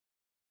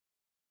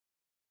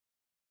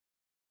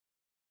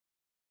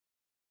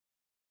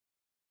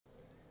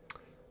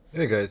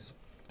Hey guys,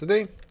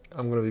 today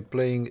I'm gonna be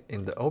playing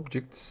in the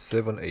Object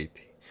 780,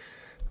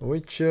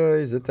 which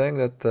is a tank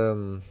that,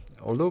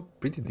 although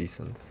pretty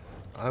decent,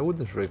 I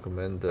wouldn't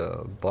recommend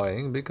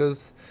buying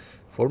because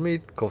for me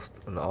it cost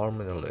an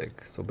arm and a leg,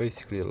 so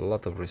basically a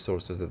lot of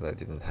resources that I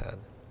didn't have.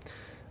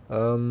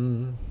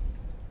 Um,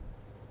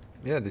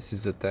 yeah, this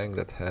is a tank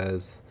that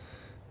has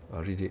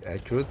a really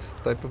accurate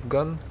type of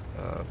gun,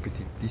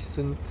 pretty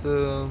decent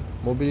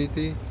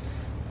mobility,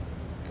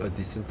 a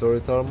decent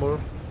turret armor.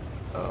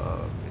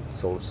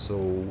 It's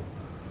also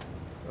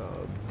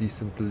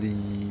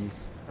decently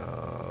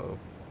uh,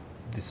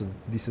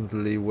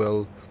 decently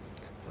well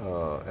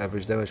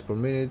average damage per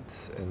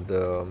minute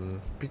and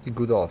pretty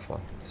good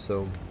alpha.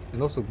 So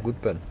and also good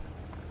pen.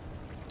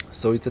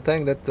 So it's a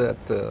tank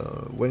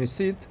that when you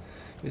see it,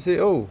 you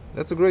say, "Oh,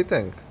 that's a great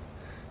tank."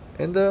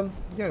 And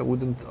yeah, I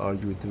wouldn't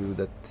argue with you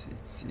that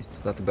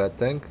it's not a bad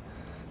tank.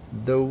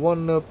 The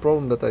one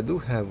problem that I do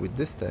have with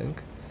this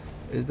tank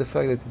is the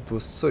fact that it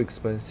was so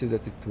expensive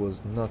that it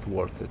was not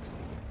worth it.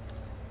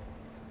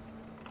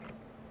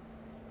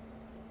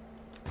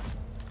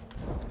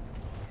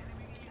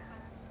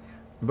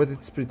 But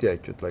it's pretty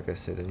accurate, like I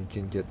said, and you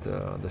can get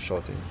the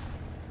shot in.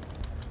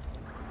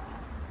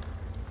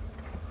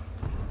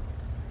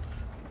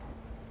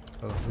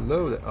 Oh,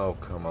 hello there. Oh,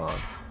 come on.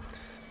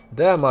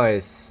 Damn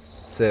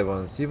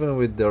IS-7s, even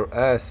with their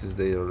asses,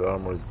 their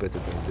armor is better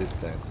than these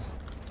tanks.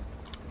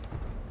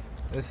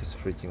 This is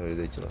freaking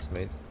ridiculous,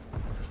 mate.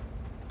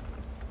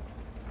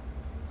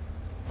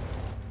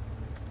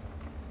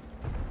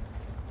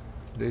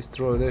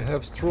 They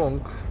have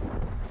strong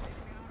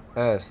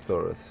ass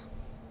turrets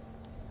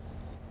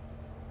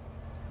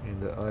in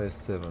the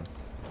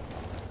IS-7s.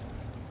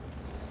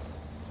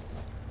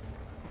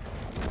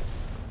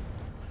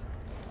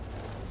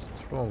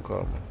 Strong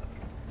armor.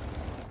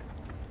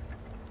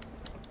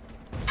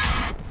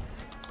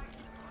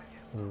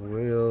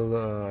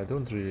 Well, I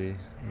don't really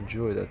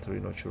enjoy that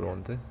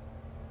Rinoceronte.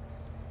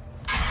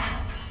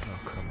 Oh,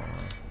 come on.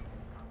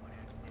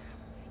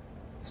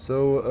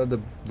 So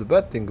the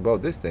bad thing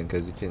about this tank,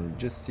 as you can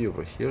just see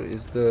over here,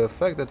 is the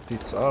fact that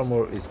its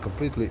armor is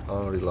completely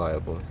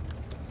unreliable.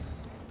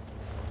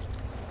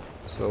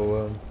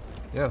 So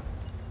yeah,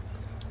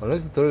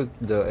 unless the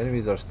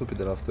enemies are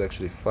stupid enough to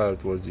actually fire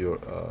towards your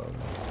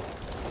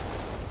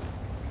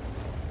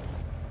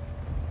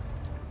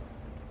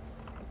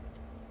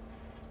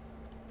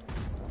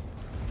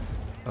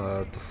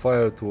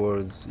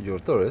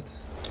turret,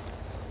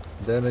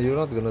 then you're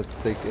not gonna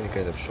take any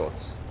kind of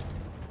shots.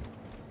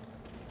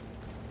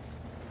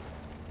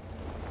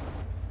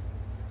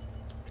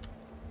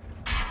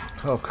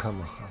 Oh, come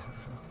on.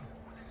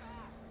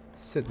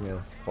 Set me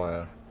on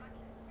fire.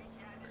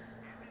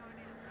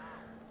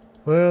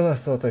 Well, I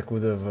thought I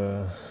could have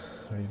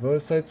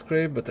reverse side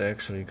scrape, but I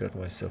actually got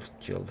myself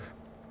killed.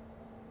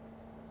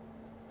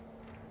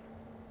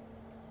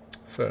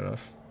 Fair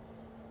enough.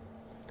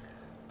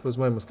 It was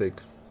my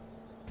mistake.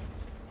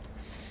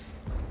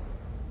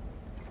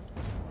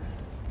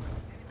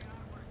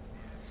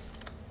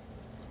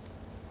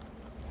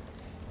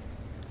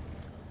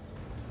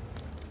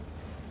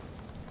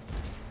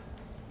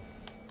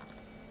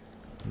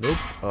 Nope.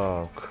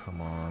 Oh,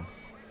 come on.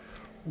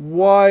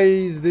 Why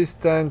is this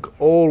tank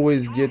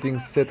always getting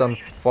set on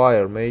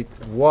fire, mate?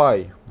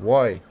 Why?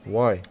 Why?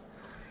 Why?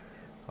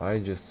 I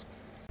just...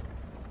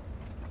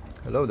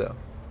 Hello there.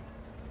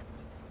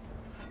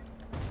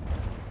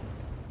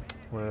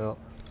 Well...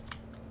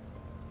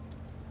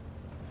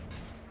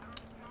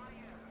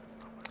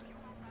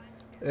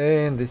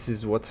 And this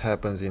is what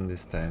happens in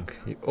this tank.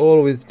 You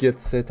always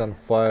get set on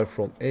fire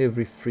from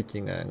every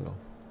freaking angle.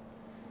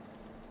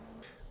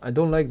 I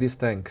don't like this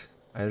tank.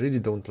 I really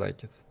don't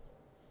like it.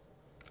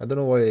 I don't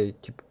know why I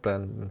keep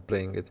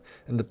playing it.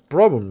 And the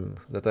problem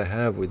that I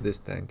have with this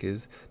tank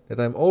is that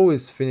I'm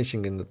always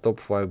finishing in the top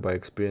 5 by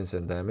experience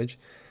and damage,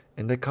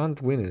 and I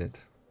can't win in it.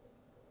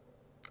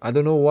 I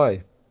don't know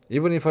why.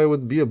 Even if I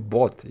would be a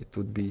bot, it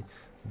would be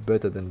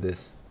better than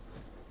this.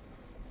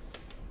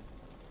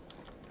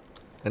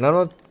 And I'm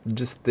not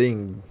just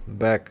staying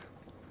back,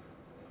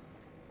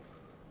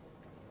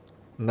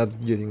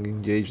 not getting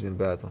engaged in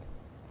battle.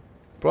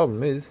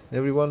 Problem is,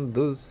 everyone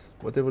does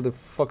whatever the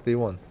fuck they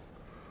want.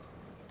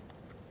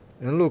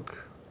 And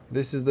look,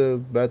 this is the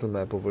battle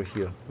map over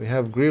here. We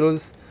have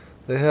guerrillas,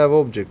 they have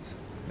objects,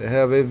 they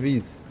have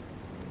FVs,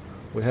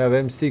 we have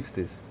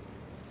M60s,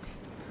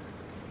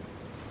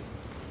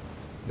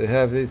 they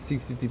have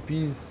 60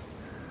 TPs,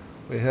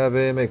 we have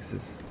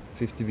AMXs,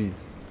 50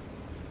 Bs.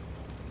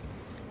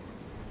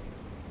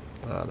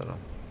 I don't know.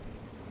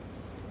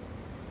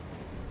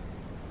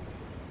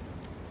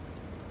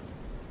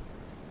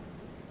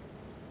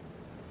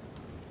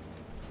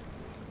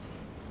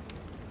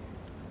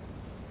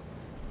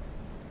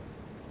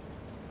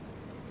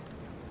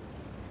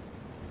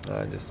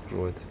 Just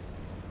screw it.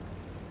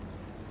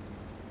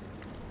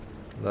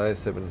 The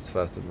i7 is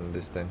faster than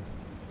this tank.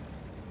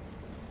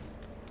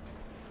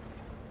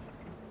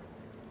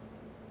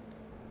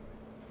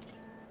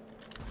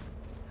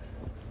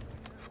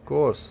 Of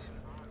course.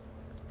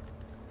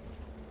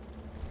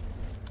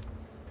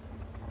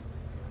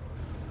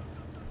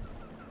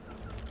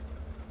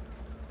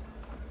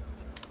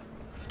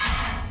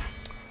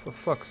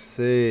 For fuck's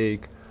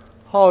sake.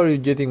 How are you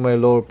getting my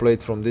lower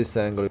plate from this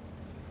angle?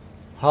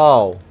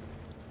 How?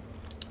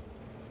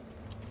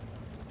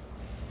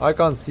 I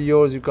can't see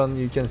yours, you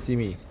can see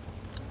me.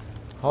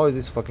 How is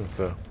this fucking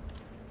fair?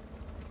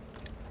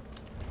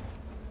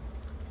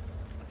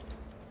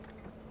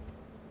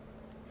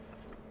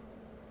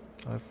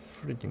 I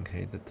freaking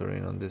hate the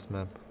terrain on this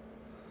map.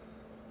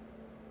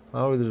 I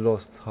already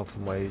lost half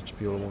of my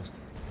HP almost.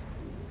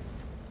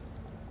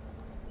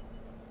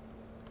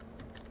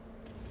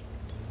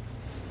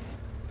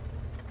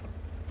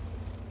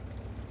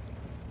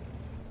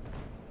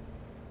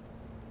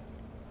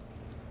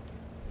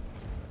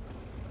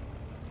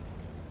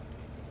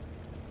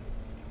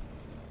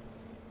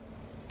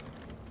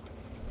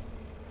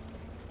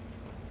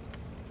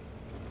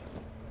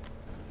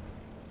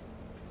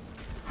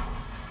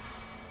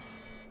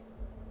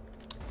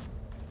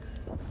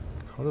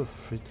 How the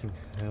freaking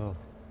hell?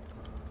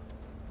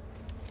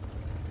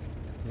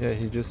 Yeah,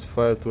 he just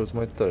fired towards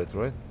my turret,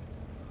 right?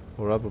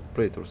 Or rubber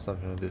plate or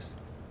something like this.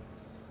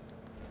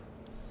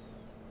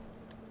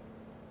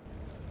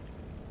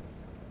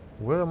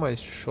 Where am I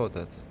shot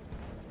at?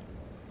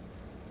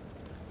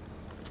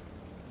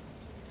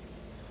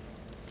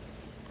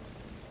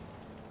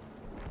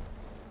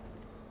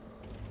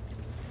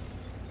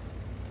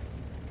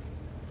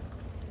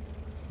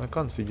 I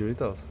can't figure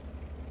it out.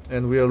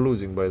 And we are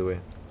losing, by the way.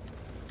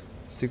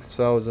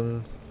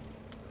 6,000.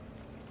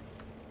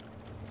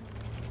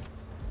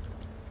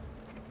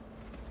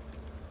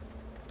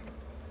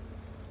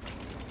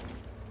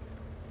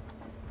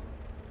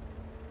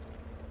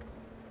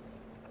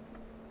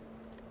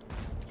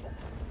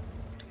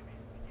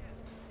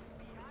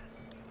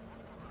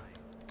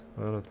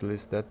 Well, at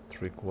least that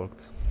trick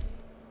worked.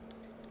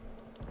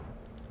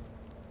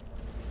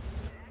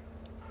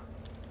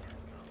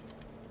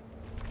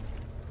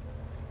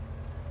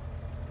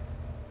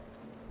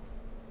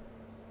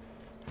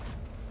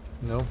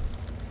 No.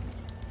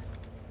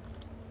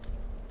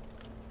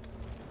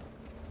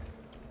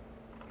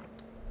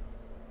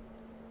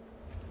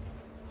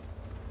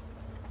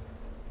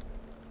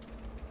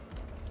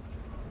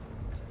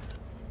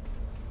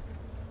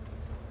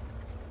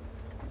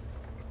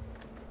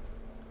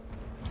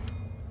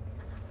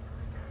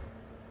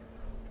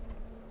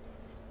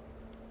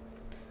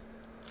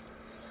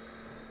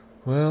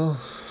 Well,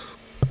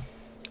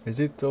 is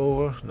it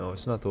over? No,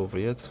 it's not over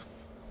yet.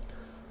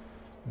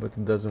 But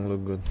it doesn't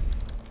look good.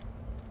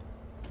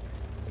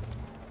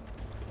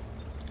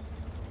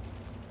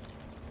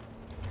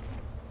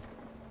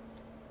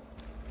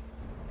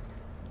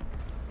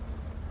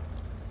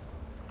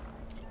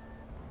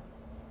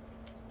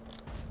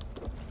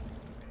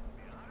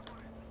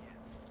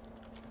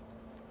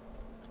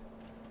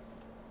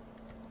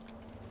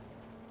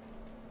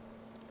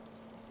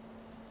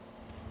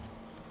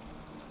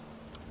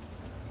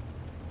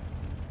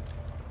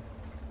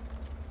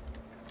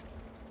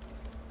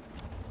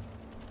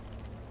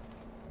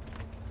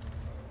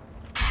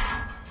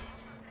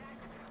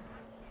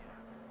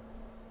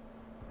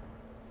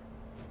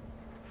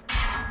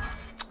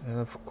 And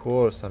of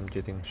course I'm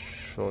getting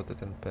shot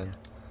at and pen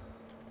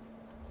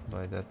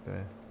by that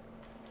guy.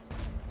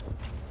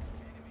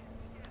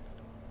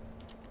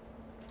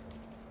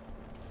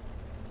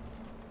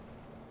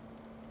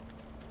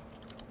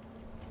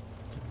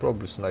 He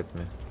probably sniped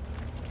me.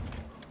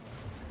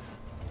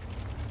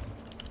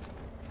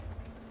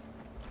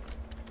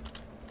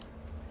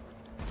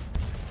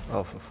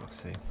 Oh, for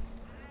fuck's sake.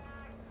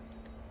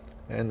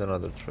 And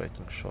another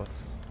tracking shot.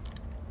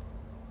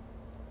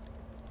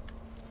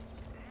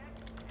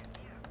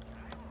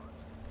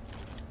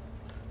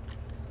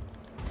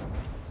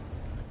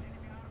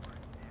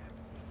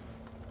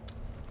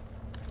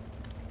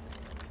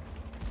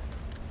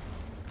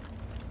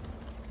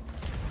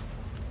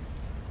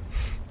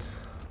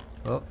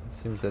 Well, it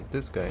seems that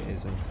this guy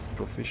isn't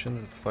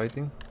proficient at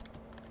fighting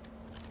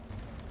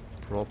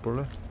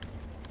properly.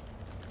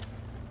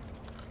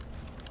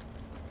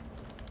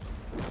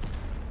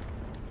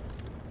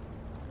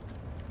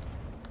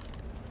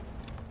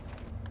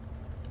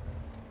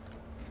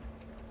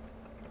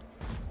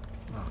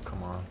 Oh,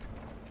 come on.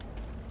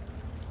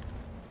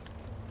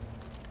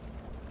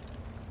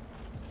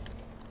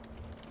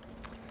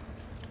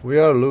 We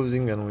are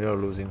losing, and we are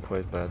losing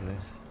quite badly.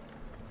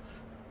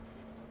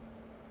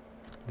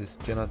 This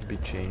cannot be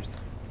changed.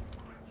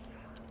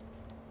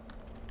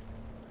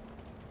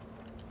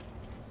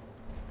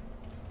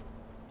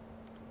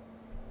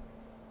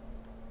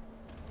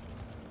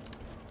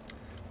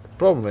 The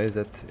problem is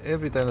that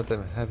every time that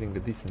I'm having a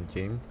decent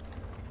game,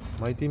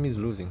 my team is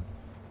losing.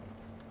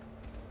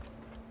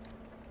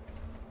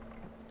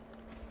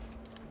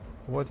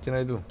 What can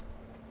I do?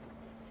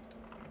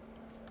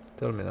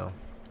 Tell me now.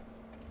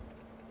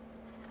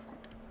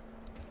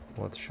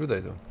 What should I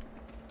do?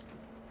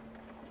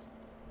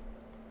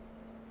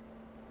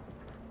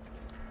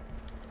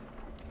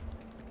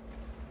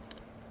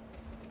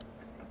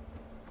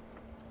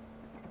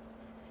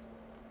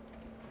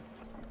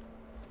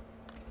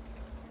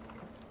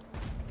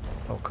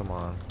 Oh, come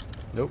on.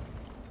 Nope.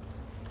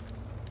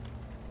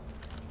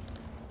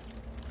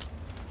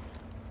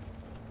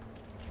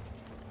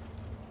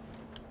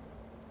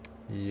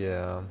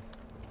 Yeah.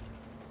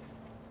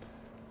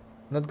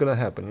 Not gonna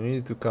happen. You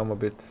need to come a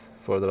bit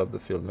further up the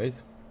field, mate.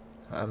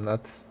 I'm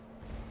not...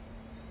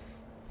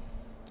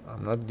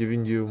 I'm not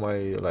giving you my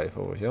life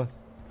over here.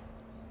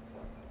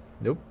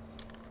 Nope.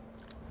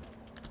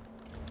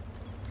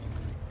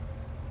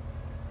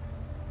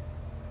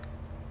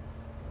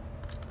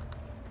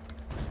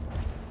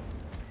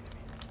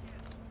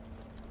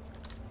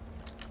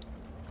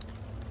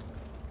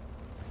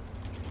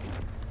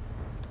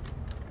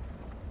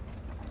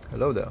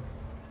 Hello there.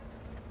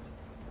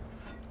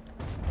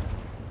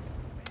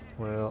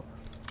 Well...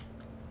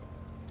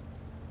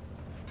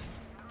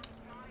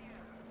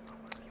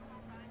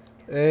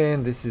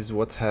 And this is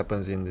what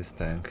happens in this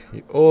tank.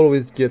 He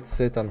always gets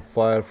set on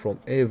fire from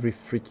every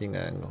freaking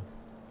angle.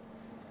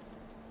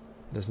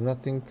 There's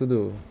nothing to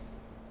do.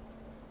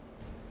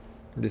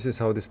 This is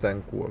how this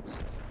tank works.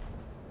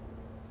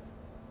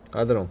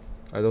 I don't know.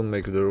 I don't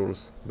make the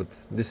rules, but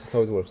this is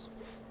how it works.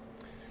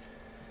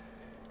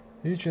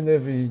 Each and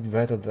every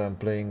battle that I'm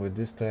playing with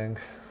this tank.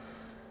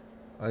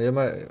 Am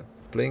I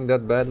playing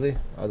that badly?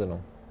 I don't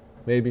know.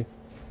 Maybe.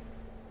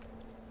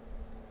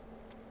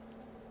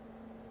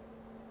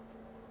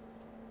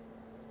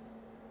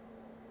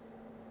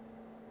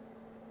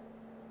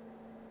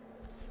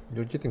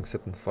 You're getting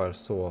set on fire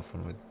so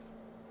often with...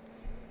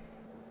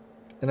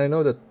 And I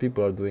know that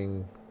people are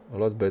doing a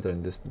lot better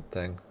in this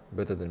tank,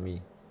 better than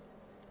me.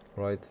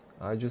 Right?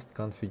 I just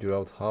can't figure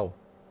out how.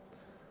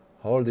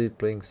 How are they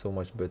playing so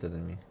much better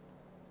than me?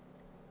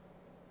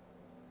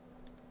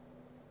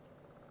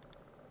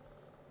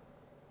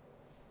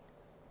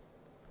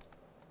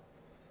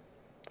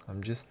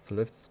 I'm just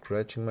left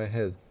scratching my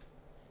head.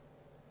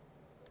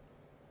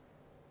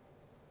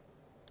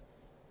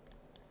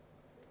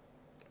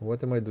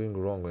 What am I doing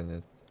wrong in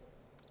it?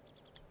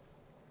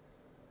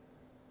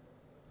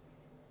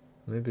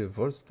 Maybe a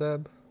vert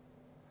stab?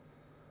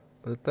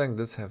 But the tank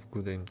does have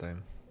good aim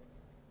time.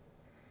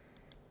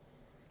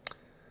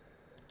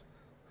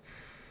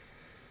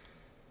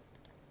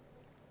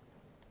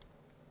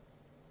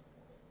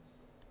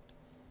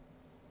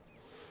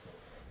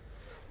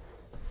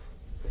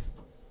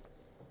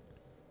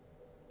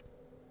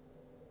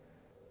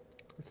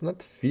 It's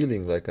not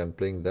feeling like I'm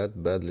playing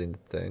that badly in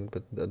the tank,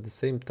 but at the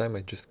same time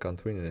I just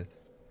can't win in it.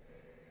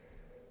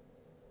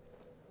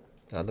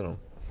 I don't know.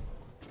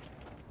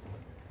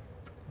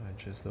 I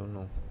just don't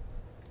know.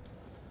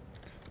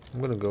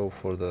 I'm gonna go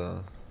for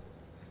the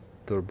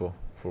turbo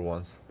for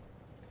once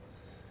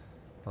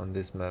on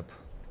this map.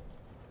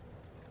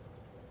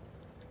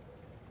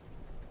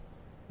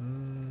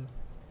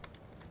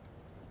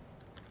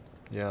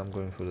 Yeah, I'm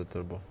going for the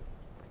turbo.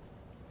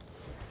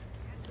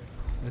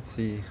 Let's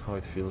see how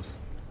it feels.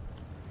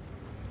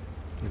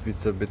 If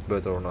it's a bit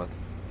better or not.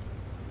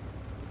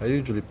 I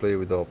usually play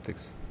with the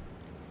optics.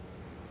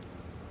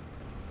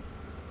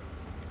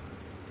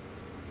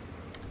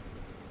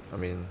 I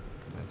mean,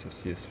 it's a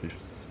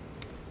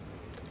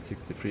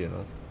CS63, you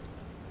know.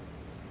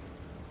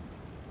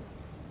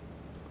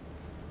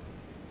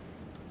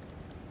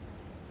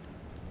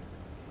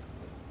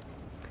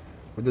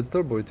 With the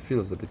turbo it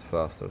feels a bit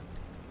faster.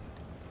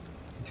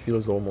 It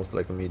feels almost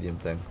like a medium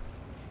tank.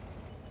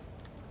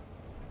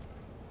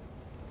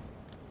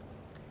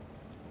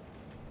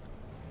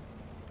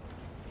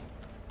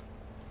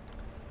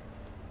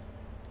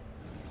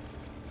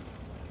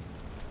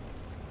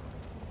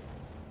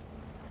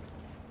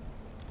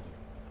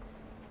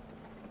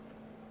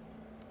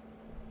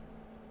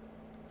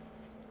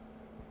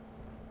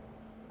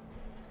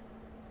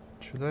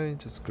 Should I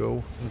just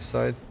go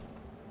inside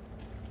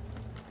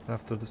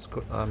after the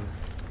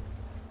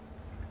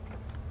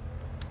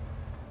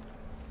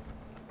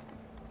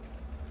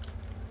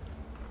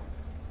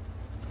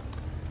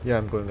yeah,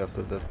 I'm going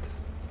after that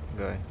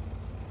guy.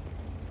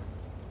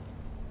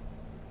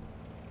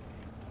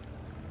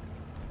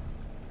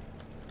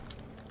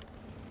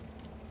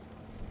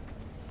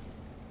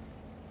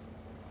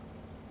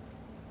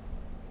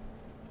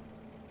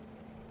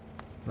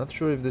 Not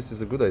sure if this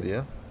is a good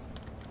idea.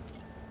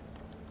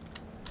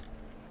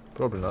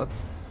 Probably not.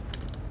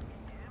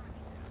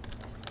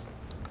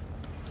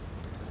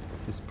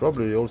 He's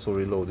probably also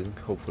reloading,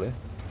 hopefully.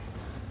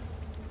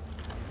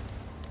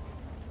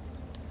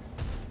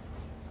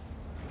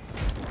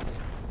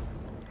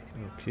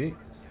 Okay,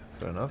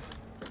 fair enough.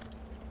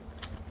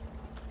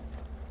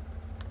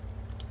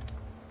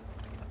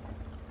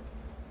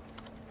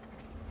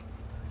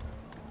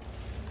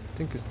 I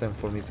think it's time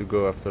for me to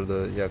go after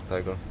the Yak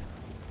Tiger.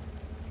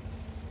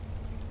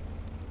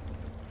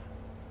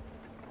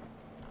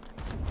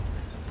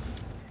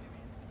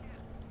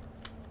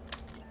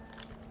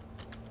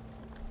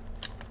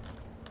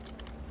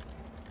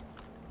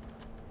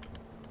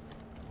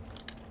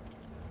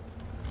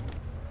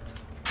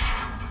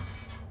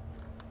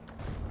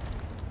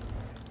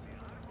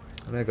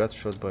 And I got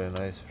shot by a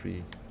nice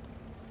free,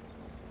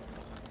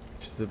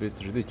 which is a bit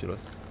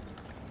ridiculous.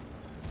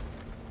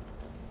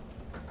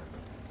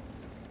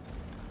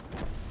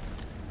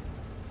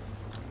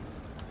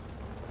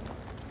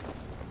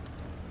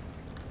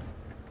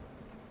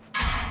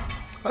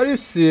 Are you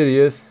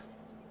serious?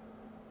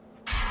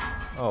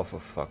 Oh,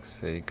 for fuck's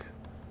sake.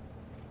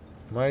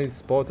 Am I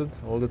spotted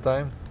all the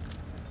time?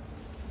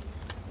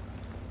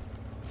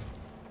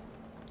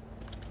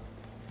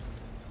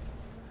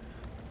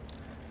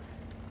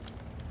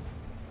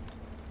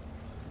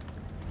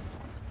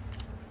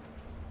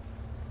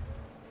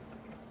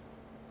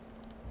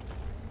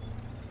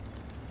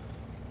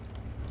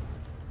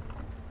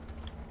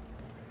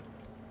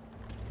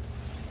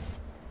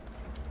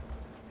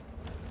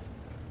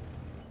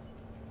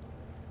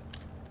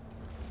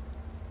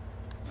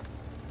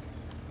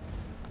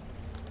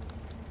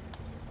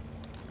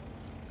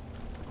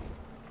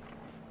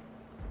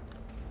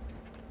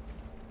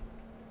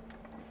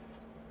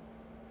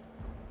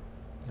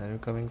 Are you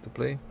coming to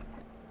play?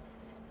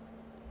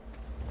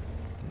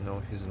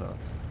 No, he's not.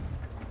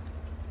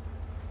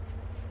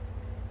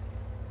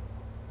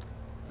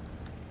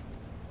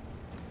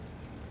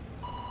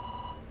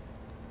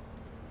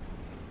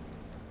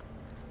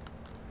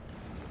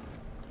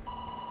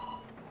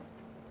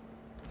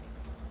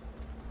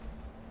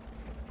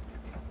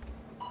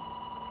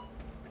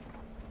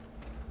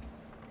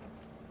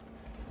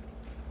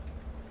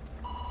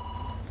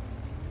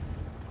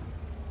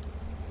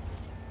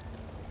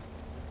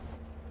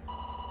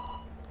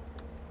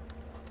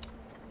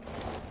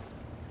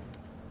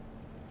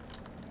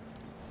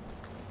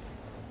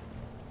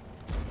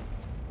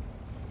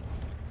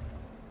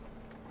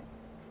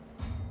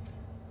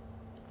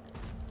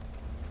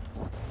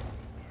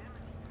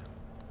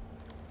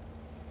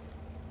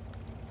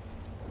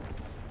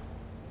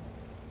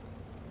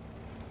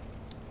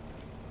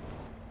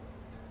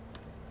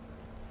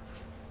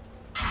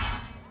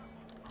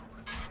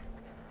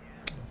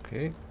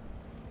 Okay.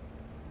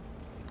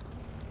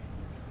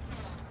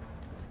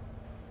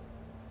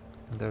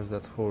 There's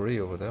that Hori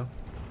over there.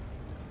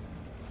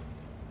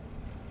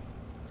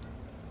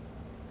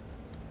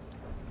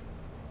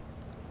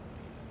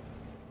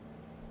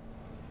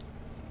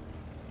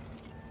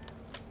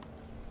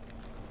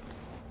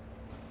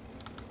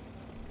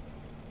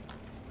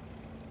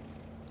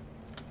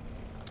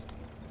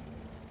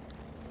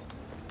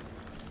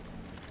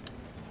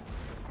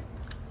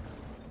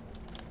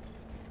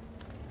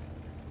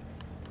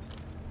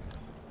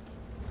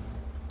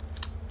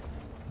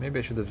 Maybe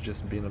I should have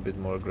just been a bit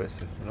more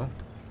aggressive, you know?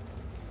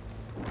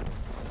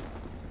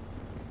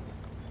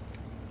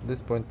 At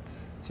this point,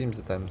 it seems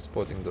that I'm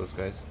spotting those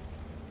guys.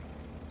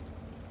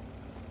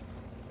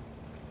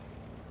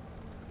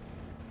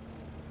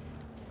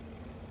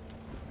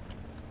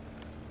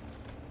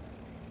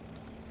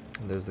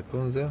 And there's the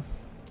Kunze.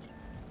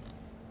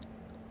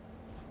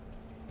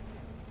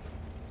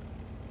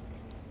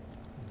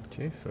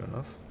 Okay, fair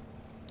enough.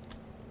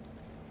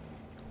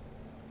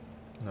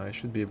 Now I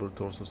should be able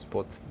to also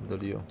spot the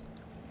Leo.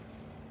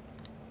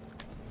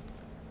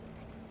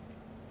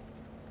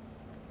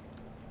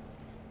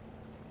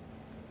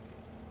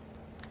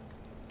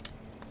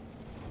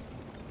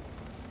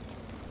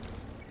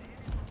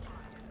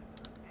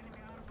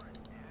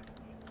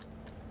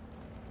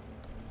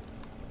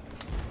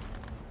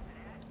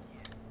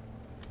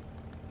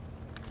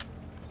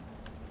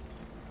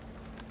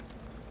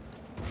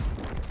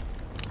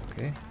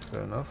 Okay,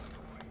 fair enough.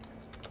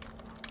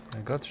 I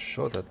got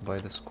shot at by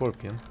the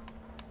Scorpion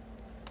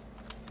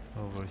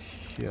over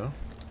here.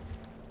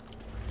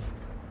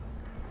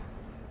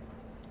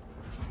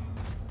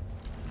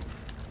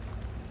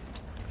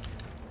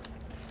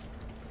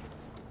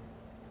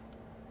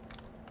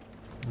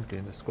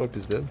 Okay, the Scorpion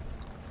is dead.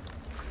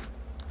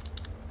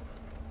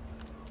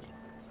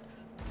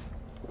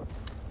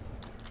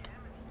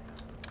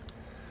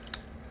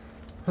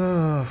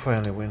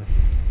 Finally win.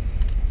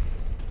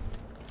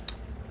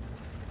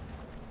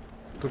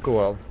 Took a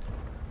while.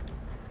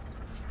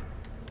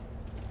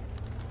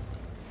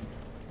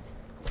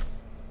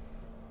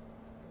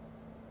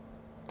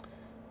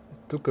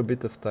 It took a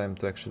bit of time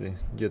to actually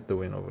get the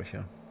win over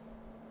here.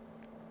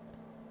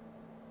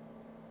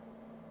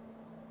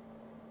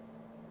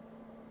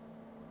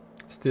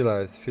 Still,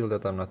 I feel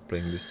that I'm not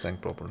playing this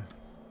tank properly.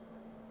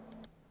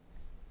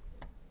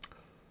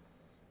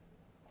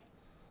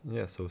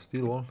 Yeah, so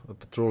steel wall, a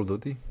patrol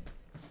duty.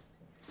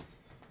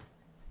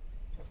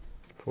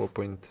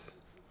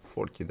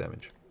 4.4 key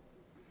damage.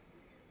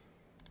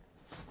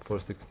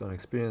 First on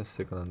experience,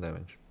 second on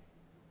damage.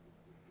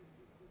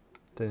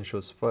 10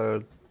 shots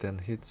fired, 10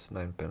 hits,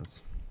 9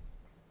 pens.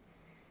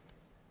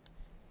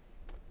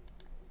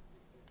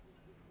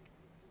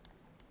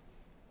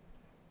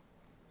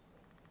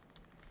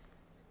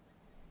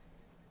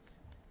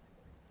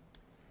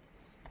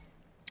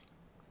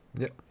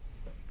 Yeah.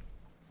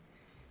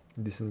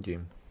 Decent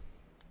game.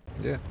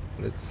 Yeah,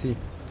 let's see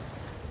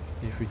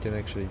if we can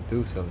actually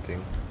do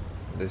something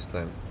this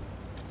time.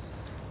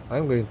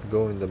 I'm going to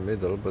go in the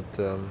middle, but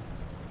I'm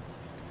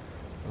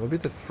a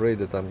bit afraid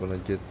that I'm gonna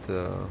get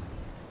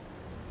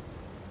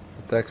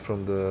attacked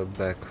from the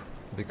back,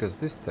 because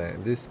this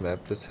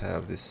map does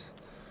have this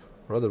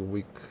rather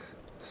weak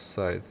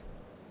side.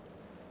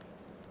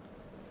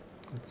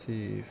 Let's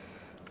see if...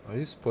 Are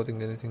you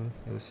spotting anything?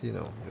 You'll see.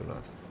 No, you're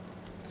not.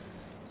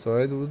 So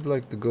I would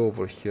like to go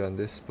over here in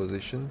this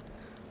position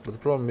But the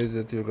problem is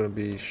that you're gonna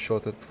be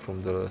shot at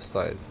from the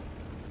side.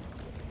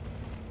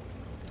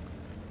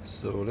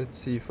 So let's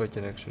see if I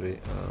can actually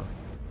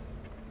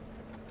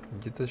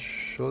get a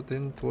shot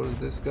in towards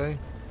this guy.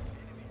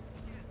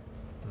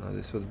 Now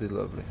this would be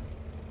lovely.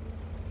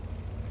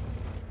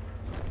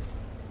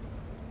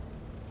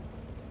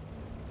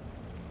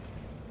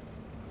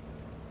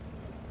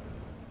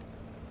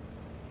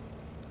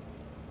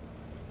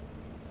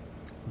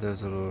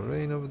 There's a little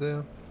rain over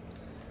there.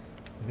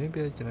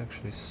 Maybe I can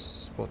actually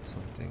spot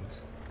some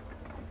things.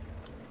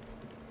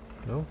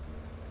 No?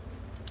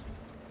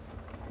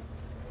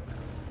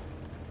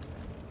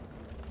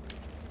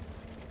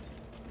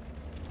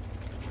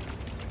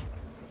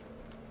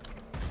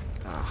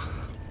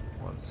 Ah,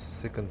 1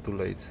 second too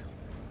late.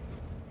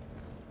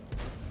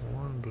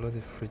 One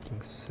bloody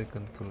freaking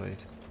second too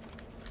late.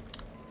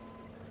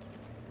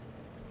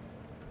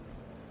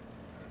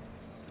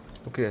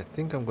 Okay, I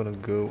think I'm gonna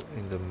go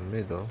in the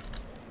middle.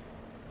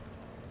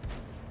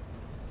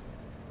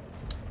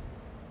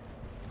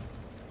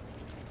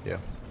 Yeah,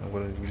 I'm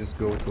gonna just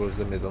go towards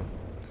the middle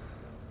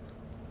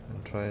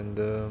and try and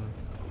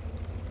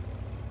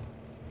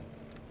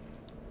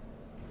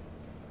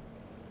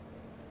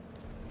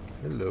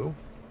hello.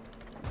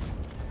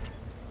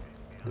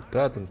 The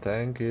patent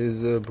tank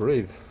is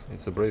brave.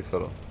 It's a brave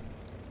fellow.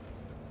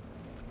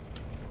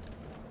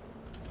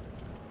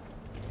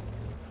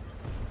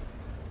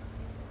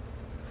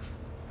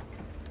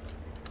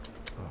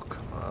 Oh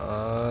come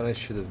on! I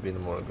should have been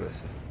more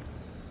aggressive.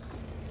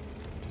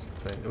 Just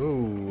a tiny.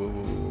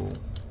 Oh.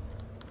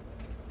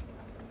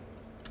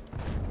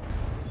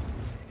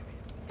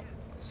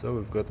 So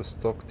we've got a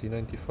stock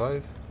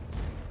T95.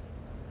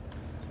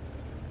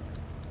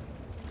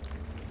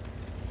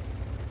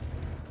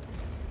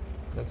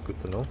 That's good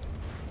to know.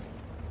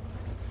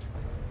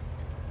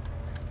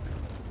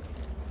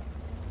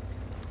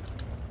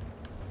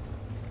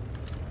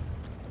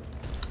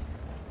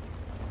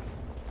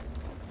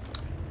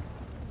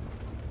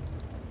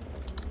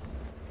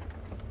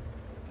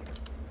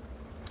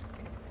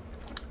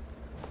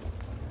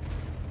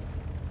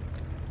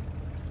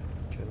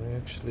 Can I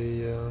actually,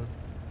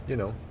 you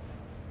know,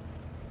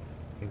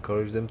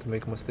 encourage them to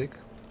make a mistake?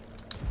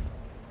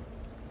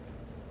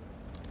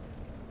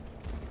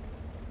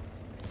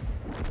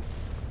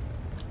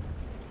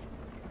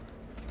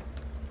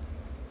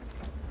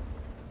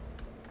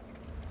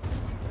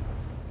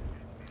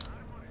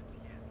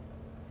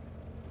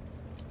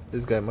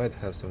 This guy might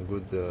have some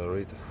good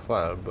rate of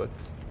fire, but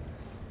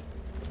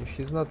if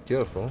he's not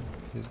careful,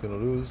 he's gonna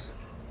lose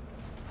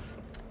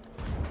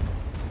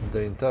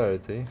the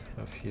entirety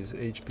of his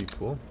HP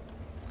pool.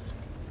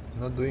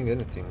 Not doing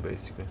anything,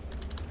 basically.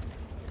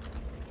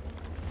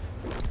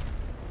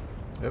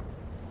 Yep.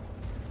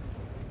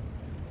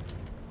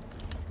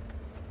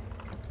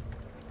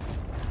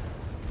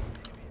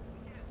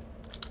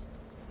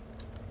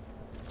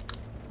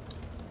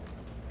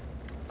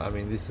 I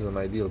mean, this is an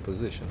ideal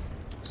position.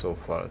 So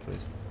far, at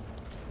least.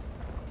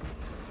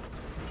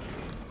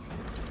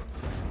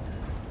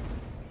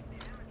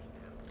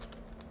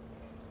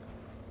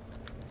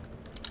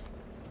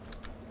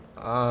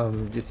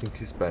 I'm guessing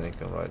he's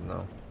panicking right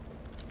now.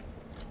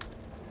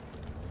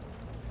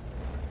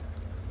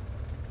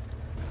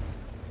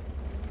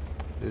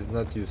 He's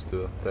not used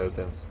to tire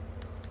turns.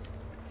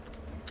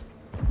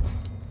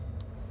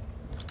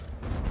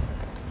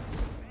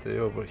 Stay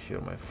over here,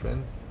 my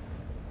friend.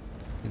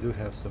 You do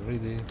have some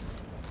really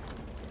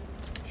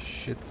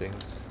shit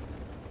things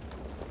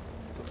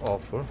to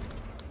offer.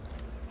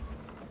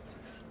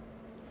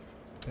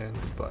 And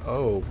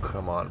oh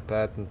come on,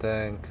 patent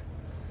tank.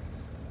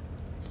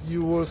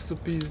 You were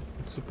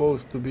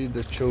supposed to be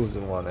the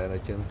chosen one,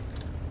 Anakin.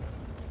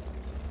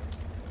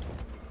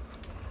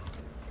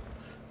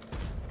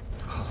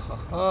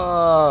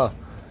 Ha!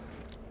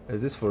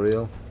 Is this for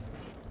real?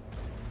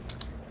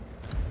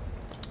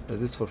 Is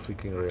this for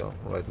freaking real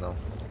right now?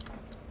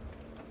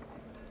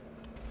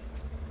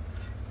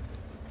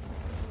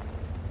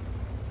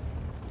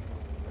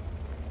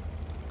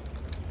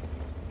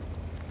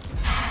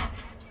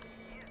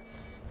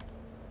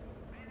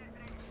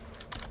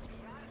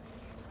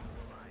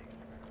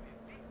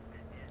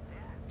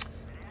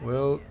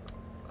 Well,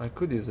 I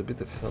could use a bit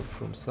of help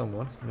from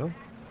someone, no?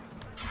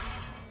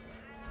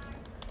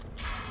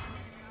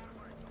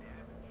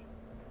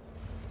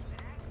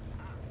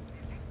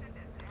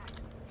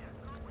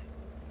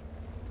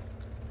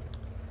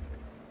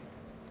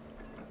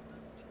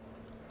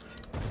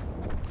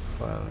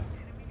 Finally.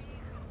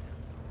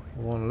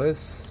 One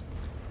less.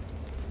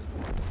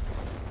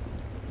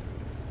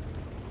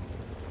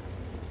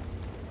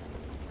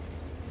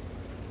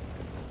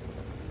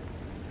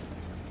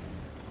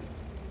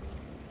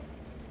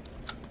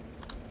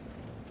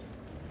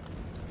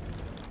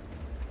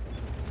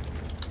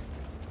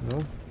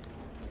 No?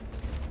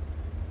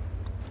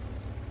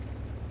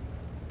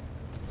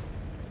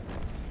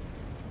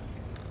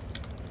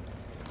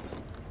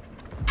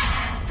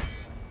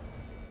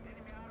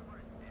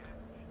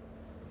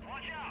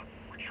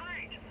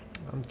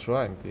 I'm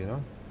trying to, you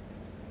know?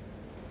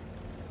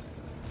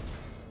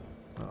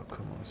 Oh,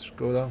 come on,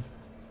 Skoda.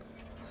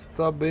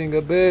 Stop being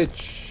a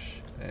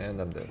bitch!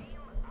 And I'm dead.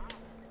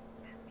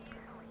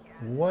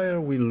 Why are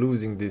we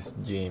losing this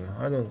game?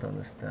 I don't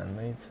understand,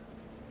 mate.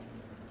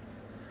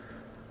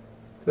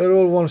 They're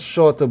all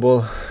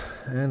one-shotable,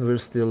 and we're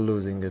still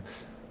losing it.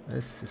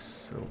 This is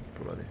so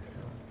bloody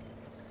hell.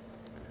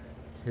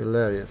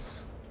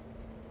 Hilarious.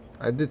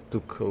 I did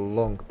took a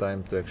long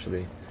time to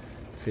actually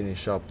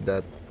finish up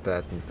that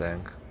patent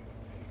tank.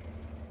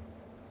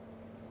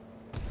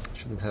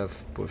 Shouldn't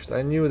have pushed.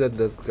 I knew that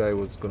that guy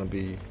was gonna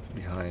be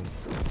behind.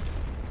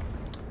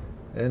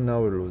 And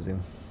now we're losing.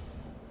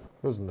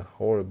 It wasn't a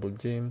horrible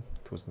game.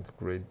 It wasn't a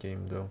great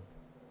game though.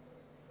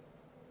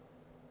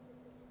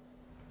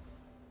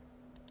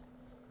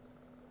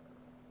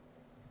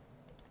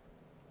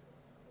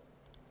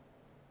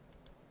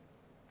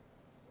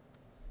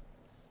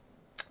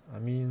 I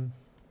mean,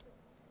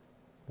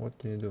 what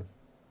can you do?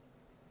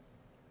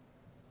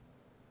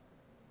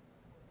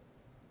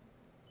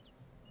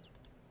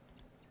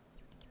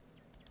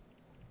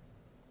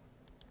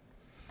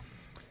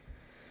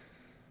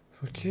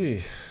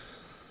 Okay.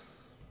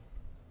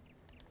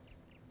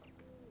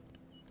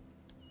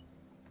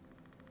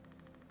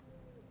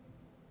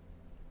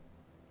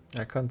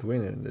 I can't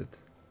win in it.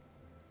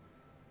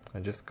 I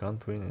just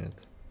can't win in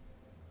it.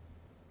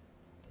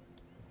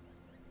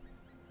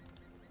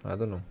 I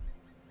don't know.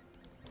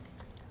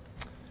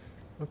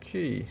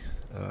 Okay.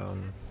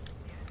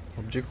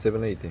 Object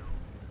 780.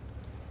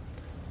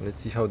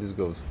 Let's see how this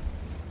goes.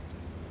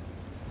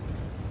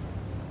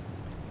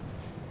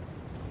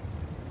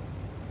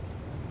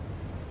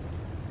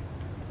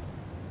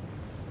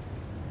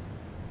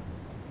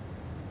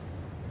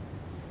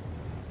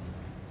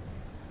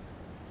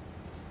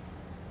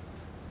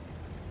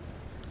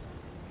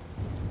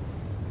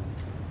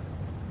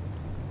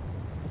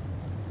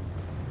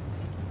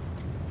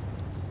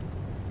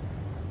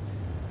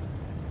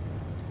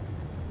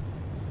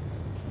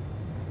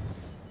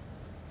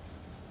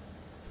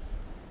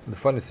 The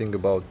funny thing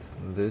about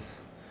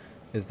this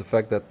is the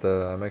fact that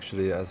I'm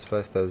actually as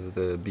fast as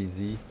the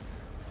BZ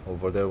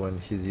over there when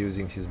he's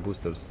using his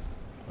boosters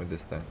with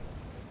this tank.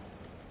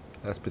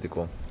 That's pretty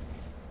cool.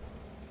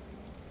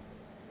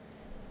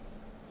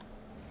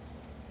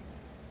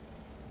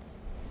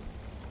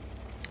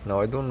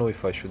 Now I don't know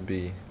if I should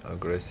be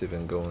aggressive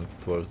and going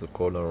towards the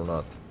corner or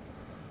not.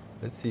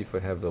 Let's see if I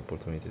have the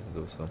opportunity to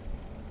do so.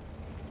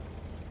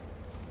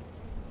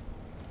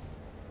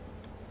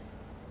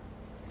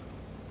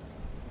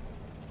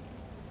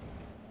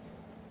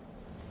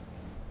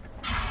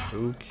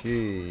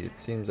 Okay, it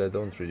seems I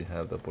don't really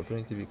have the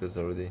opportunity because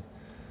I already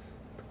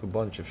took a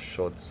bunch of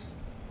shots,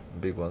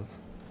 big ones,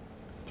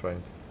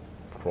 trying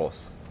to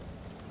cross.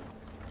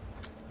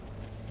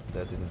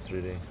 That didn't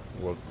really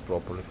work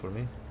properly for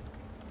me.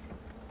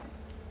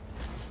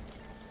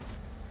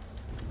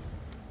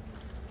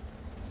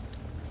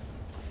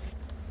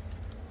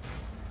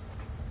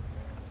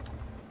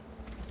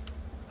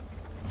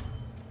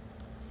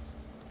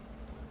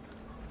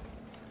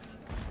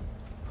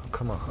 Oh,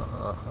 come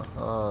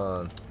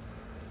on.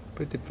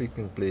 Pretty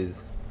freaking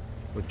please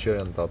with cherry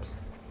on tops.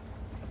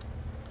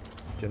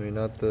 Can we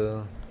not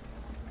can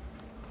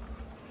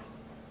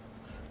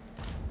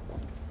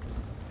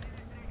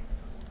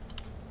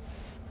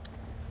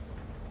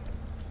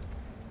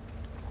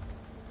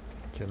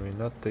we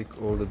not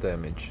take all the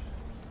damage?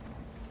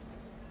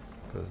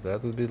 Because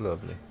that would be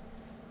lovely.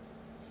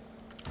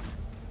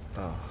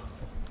 Ah.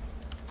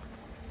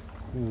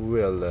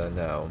 Well,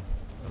 now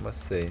I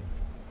must say,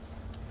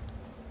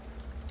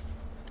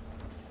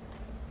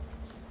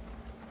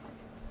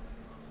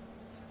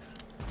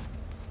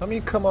 I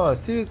mean, come on,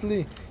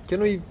 seriously, can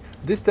we...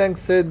 This tank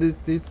said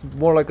that it's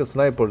more like a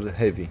sniper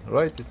heavy,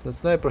 right? It's a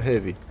sniper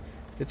heavy.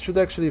 It should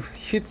actually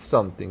hit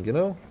something, you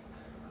know?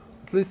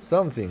 At least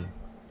something.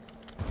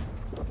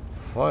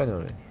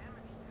 Finally.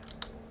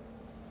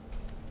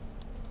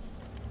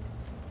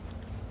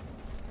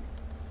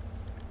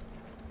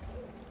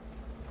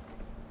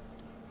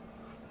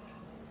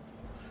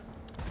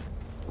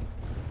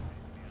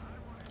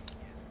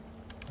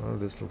 Well,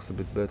 this looks a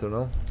bit better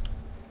now.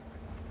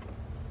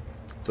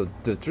 So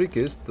the trick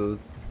is to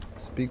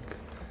speak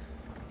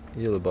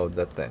ill about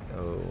that tank.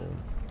 Oh.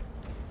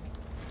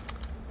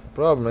 The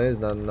problem is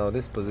that now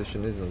this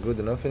position isn't good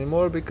enough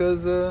anymore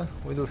because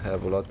we do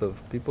have a lot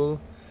of people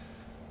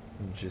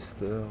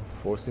just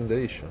forcing the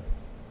issue.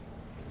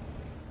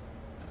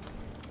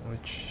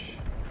 Which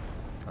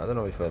I don't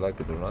know if I like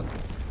it or not.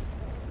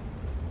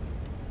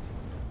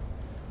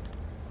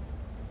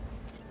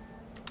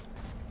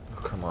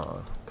 Oh, come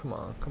on, come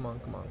on, come on,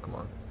 come on, come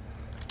on.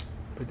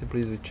 Pretty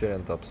please with cherry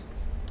and tops.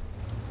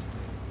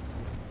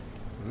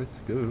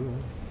 Let's go.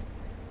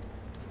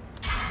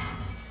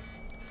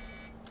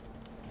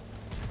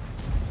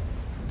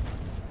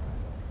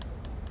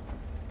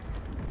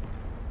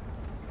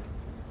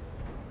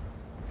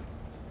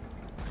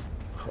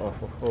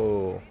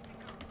 Oh.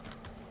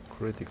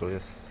 Critical,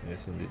 yes,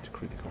 yes indeed,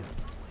 critical.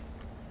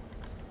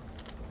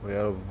 We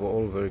are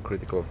all very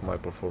critical of my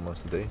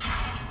performance today.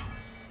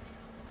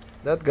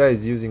 That guy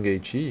is using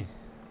HE.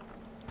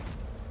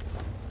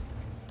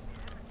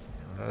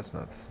 That's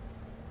not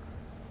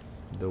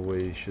the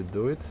way you should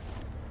do it.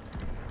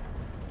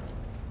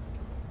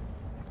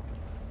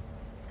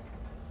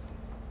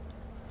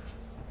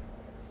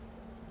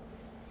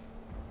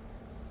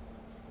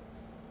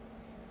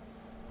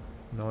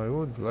 Now I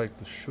would like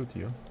to shoot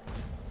you.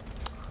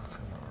 Oh,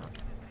 come on.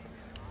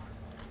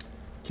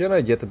 Can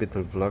I get a bit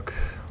of luck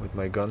with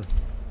my gun?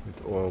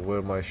 Or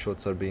where my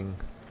shots are being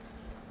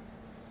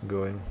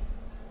going?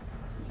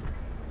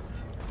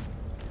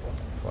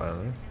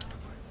 Finally.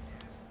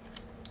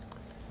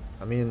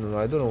 I mean,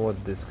 I don't know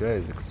what this guy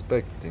is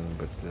expecting,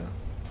 but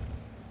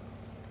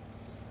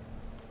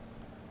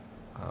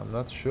I'm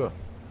not sure.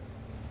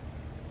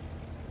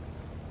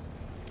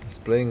 He's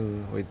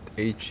playing with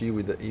HE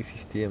with the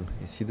E50M.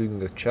 Is he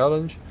doing a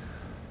challenge,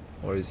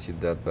 or is he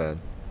that bad?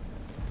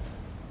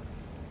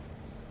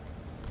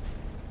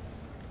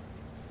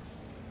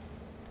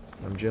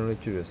 I'm genuinely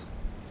curious.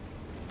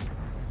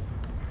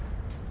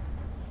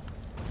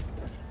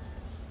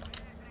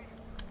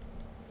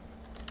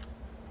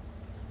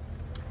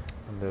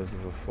 And there's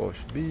the Foch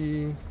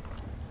B.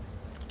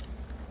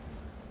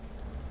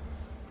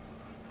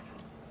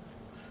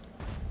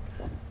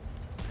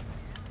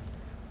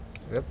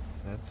 Yep,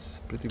 that's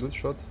a pretty good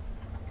shot,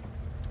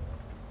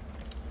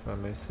 if I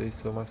may say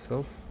so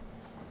myself.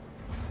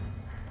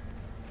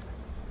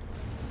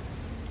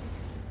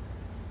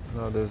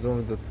 Now there's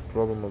only the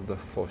problem of the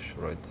Foch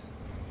right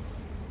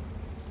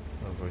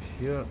over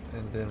here,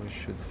 and then we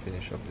should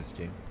finish up this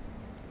game.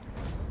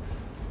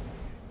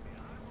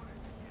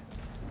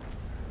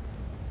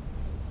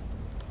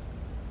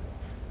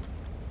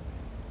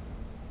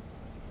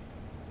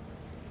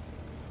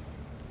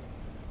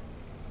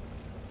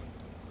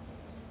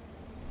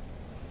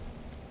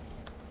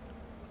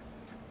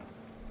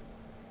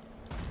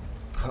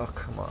 Oh,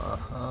 come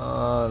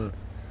on.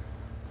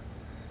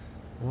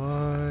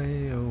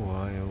 Why, oh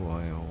why, oh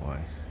why, oh why?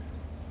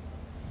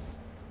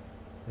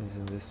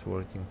 Isn't this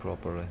working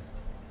properly?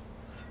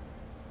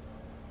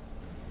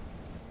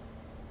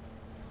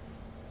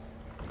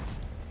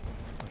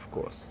 Of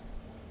course.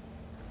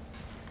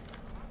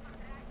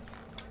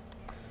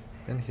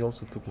 And he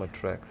also took my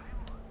track.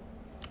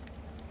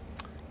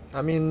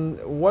 I mean,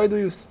 why do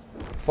you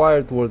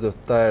fire towards a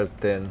tier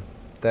 10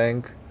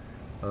 tank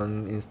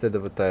instead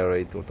of a tier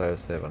 8 or tier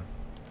 7?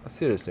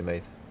 Seriously,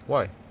 mate,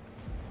 why?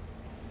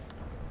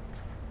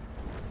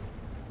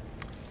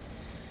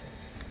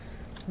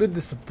 Bit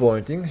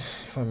disappointing,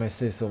 if I may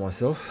say so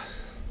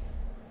myself.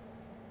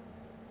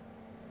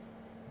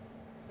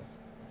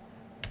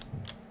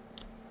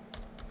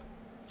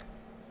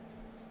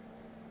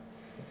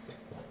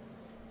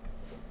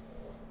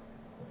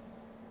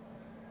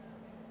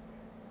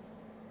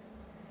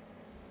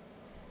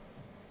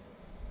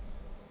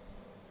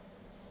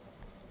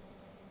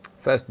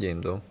 Fast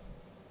game though.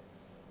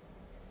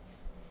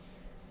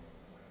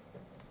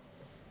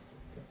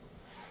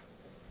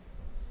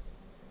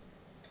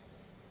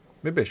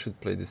 Maybe I should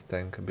play this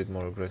tank a bit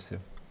more aggressive.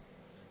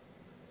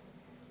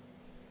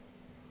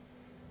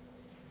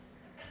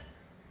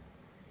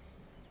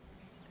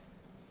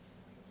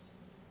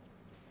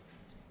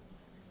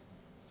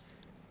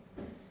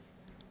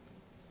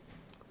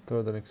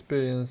 Third on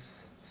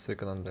experience,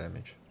 second on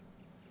damage.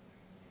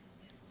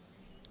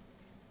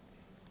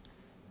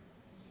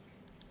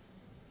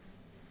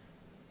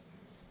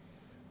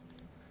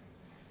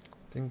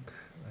 I think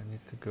I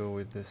need to go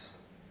with this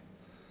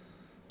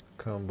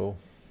combo.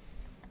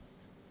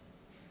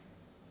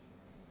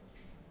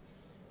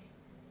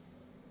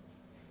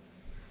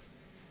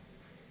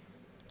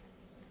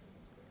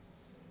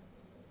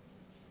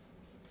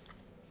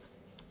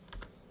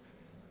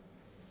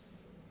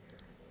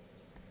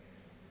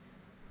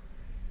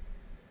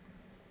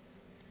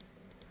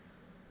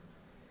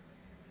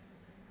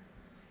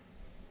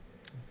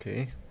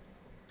 Okay,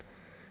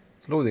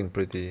 it's loading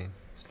pretty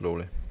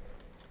slowly.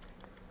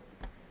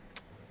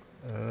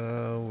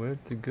 Where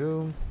to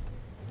go?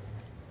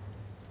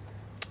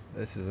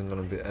 This isn't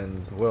gonna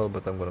end well,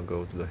 but I'm gonna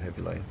go to the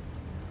heavy line.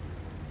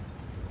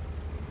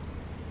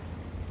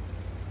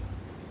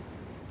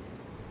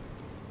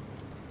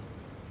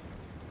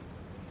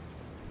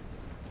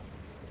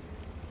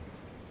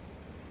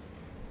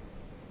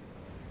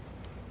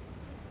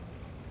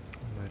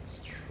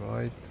 Let's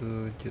try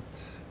to get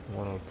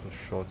one or two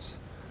shots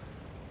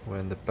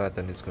when the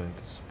pattern is going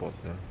to spot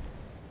them.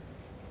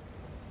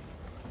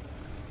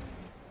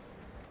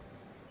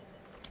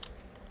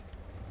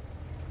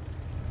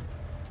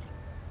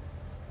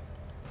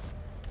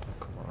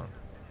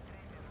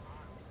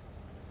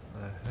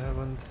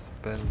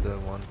 Bend the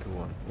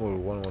 1-1 or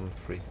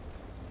 1-1-3.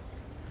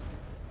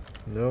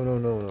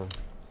 No.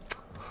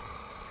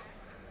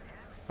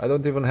 I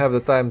don't even have the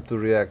time to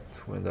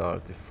react when the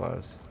arty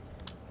fires.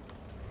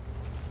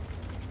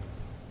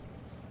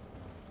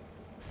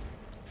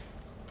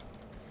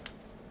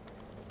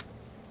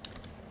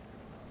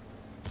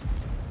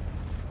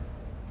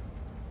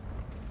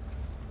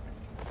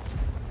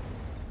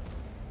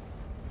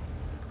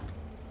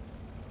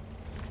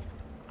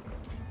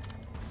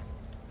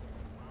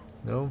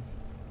 No.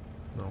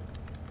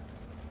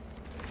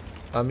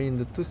 I mean,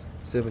 the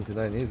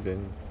 279 is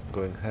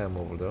going ham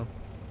over there.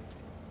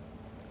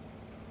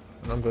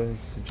 And I'm going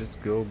to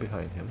just go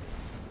behind him.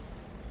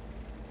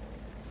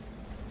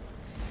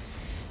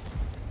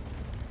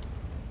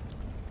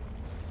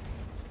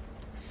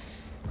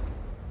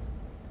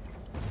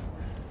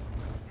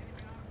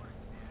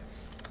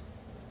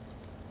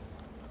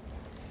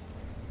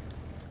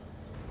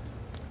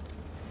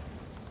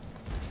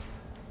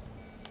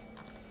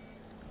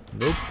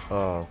 Nope.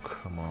 Oh,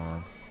 come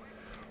on.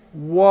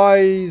 Why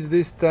is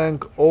this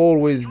tank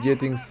always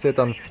getting set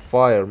on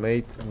fire,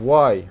 mate?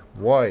 Why?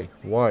 Why?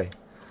 Why?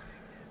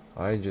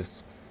 I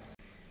just...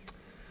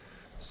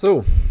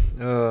 So,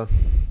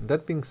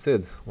 that being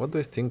said, what do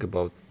I think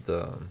about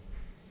the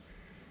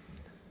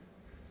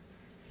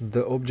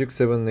Object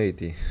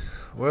 780?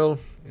 Well,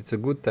 it's a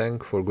good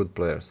tank for good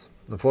players.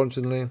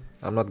 Unfortunately,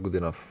 I'm not good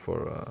enough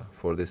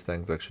for this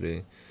tank to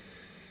actually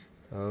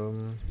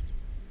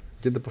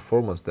get the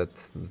performance that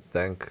the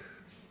tank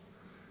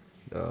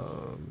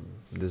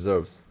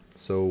deserves.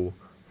 So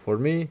for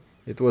me,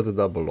 it was a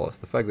double loss.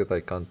 The fact that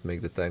I can't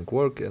make the tank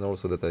work, and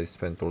also that I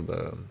spent all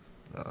the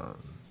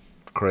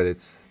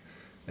credits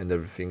and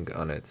everything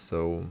on it.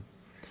 So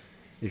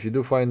if you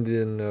do find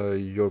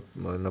you're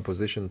in a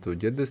position to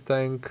get this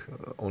tank,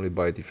 only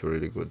buy it if you're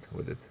really good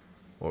with it,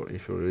 or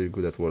if you're really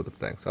good at World of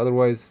Tanks.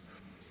 Otherwise,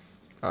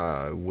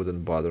 I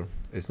wouldn't bother.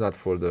 It's not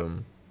for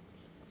the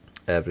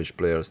average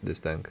players, this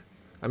tank.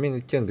 I mean,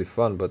 it can be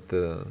fun, but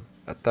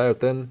at tier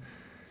 10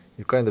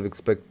 you kind of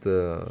expect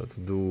to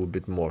do a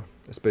bit more,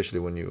 especially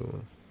when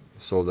you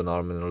sold an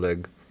arm and a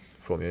leg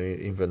from your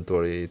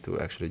inventory to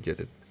actually get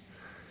it.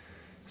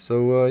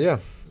 So yeah,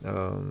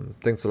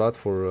 thanks a lot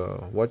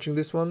for watching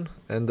this one,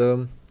 and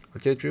I'll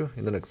catch you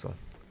in the next one.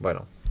 Bye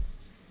now.